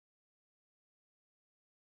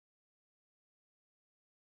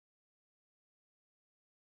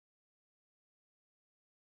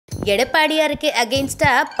எடப்பாடியாருக்கு அகெயின்ஸ்டா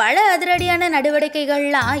பல அதிரடியான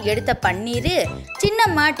நடவடிக்கைகள்லாம் எடுத்த பன்னீர்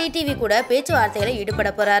சின்னம்மா டிடிவி கூட பேச்சுவார்த்தைகளை ஈடுபட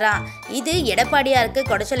போறாராம். இது எடப்பாடியாருக்கு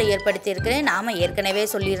குடைச்சலை ஏற்படுத்தியிருக்கு. நாம ஏற்கனவே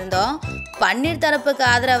சொல்லியிருந்தோம். பன்னீர் தரப்புக்கு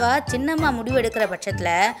ஆதரவா சின்னம்மா முடிவெடுக்கிற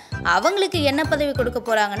பட்சத்தில் அவங்களுக்கு என்ன பதவி கொடுக்க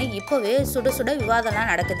போறாங்கன்னு இப்போவே சுட சுட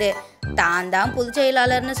விவாதம்லாம் நடக்குது. தான் பொதுச்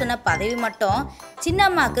செயலாளர்னு சொன்ன பதவி மட்டும்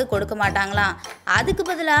சின்னம்மாக்கு கொடுக்க மாட்டாங்களாம். அதுக்கு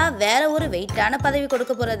பதிலாக வேற ஒரு வெயிட்டான பதவி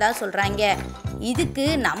கொடுக்க போறதா சொல்றாங்க. இதுக்கு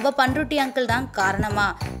நம்ம பண்ருட்டி அங்கிள் தான் காரணமா?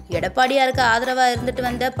 எடப்பாடியாருக்கு ஆதரவாக இருந்துட்டு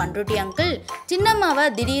வந்த பண்ருட்டி அங்கிள் சின்னம்மாவை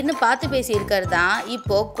திடீர்னு பார்த்து பேசியிருக்கிறது தான்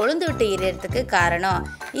இப்போ கொழுந்து விட்டு எரியறதுக்கு காரணம்.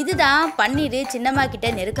 இதுதான் பன்னீர் சின்னம்மா கிட்ட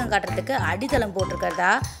நெருக்கம் காட்டுறதுக்கு அடித்தளம்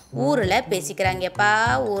போட்டிருக்கிறதா ஊரில்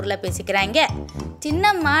பேசிக்கிறாங்க.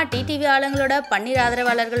 சின்னம்மா டிடிவி ஆளுங்களோட பன்னீர்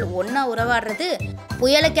ஆதரவாளர்கள் ஒன்றா உறவாடுறது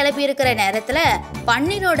புயலை கிளப்பி இருக்கிற நேரத்தில்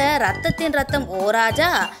பன்னீரோட ரத்தத்தின் ரத்தம் ஓராஜா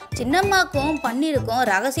சின்னம்மாக்கும் பன்னீருக்கும்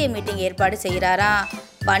ரகசிய மீட்டிங் ஏற்பாடு செய்கிறாராம்.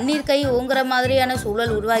 பன்னீர் கை ஓங்குற மாதிரியான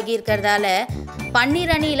சூழல் உருவாகி இருக்கிறதால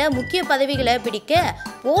பன்னீர் அணியில் முக்கிய பதவிகளை பிடிக்க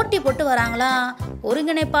போட்டி போட்டு வராங்களாம்.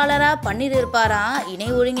 ஒருங்கிணைப்பாளராக பன்னீர் இருப்பாராம். இணை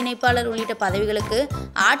ஒருங்கிணைப்பாளர் உள்ளிட்ட பதவிகளுக்கு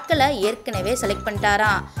ஆட்களை ஏற்கனவே செலக்ட்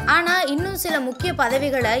பண்ணிட்டாராம். ஆனால் இன்னும் சில முக்கிய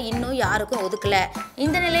பதவிகளை இன்னும் யாருக்கும் ஒதுக்கல.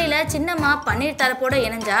 இந்த நிலையில் சின்னம்மா பன்னீர் தரப்போட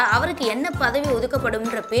இணைஞ்சா அவருக்கு என்ன பதவி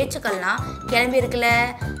ஒதுக்கப்படும்ன்ற பேச்சுக்கள்லாம் கிளம்பி இருக்குல்ல.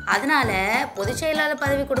 அதனால பொதுச் செயலாளர்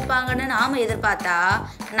பதவி கொடுப்பாங்கன்னு நாம எதிர்பார்த்தா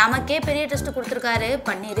நமக்கே பெரிய டெஸ்ட் கொடுத்துருக்காரு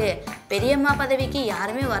பன்னீர். பெரியம்மா பதவிக்கு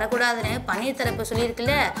யாருமே வரக்கூடாதுன்னு பன்னீர் தரப்பு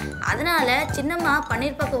சொல்லியிருக்குல்ல. அதனால சின்னம்மா பன்னீர்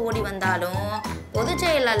பக்கம் ஓடி வந்தாலும் பொதுச்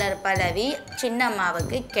செயலாளர் பதவி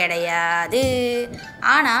சின்னம்மாவுக்கு கிடையாது.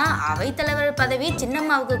 ஆனால் அவைத்தலைவர் பதவி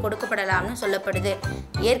சின்னம்மாவுக்கு கொடுக்கப்படலாம்னு சொல்லப்படுது.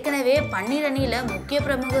 ஏற்கனவே பன்னீர் அணியில் முக்கிய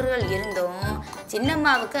பிரமுகர்கள் இருந்தும்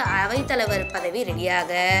சின்னம்மாவுக்கு அவைத்தலைவர் பதவி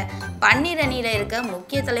ரெடியாக பன்னீர் அணியில் இருக்க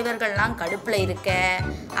முக்கிய தலைவர்கள்லாம் கடுப்பில் இருக்க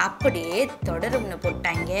அப்படியே தொடரும்னு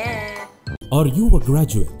போட்டாங்க. Are you a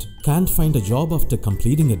graduate? Can't find a job after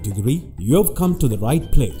completing a degree? You've come to the right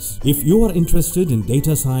place. If you are interested in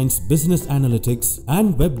data science, business analytics, and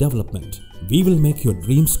web development, we will make your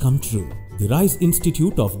dreams come true. The RISE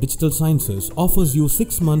Institute of Digital Sciences offers you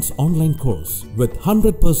 6 months online course with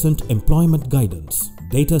 100% employment guidance.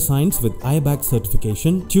 Data science with IABAC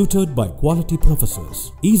certification, tutored by quality professors.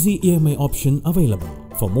 Easy EMI option available.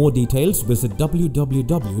 For more details, visit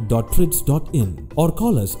www.trids.in or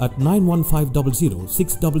call us at 91500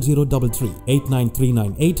 60033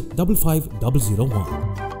 89398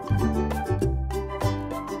 55001.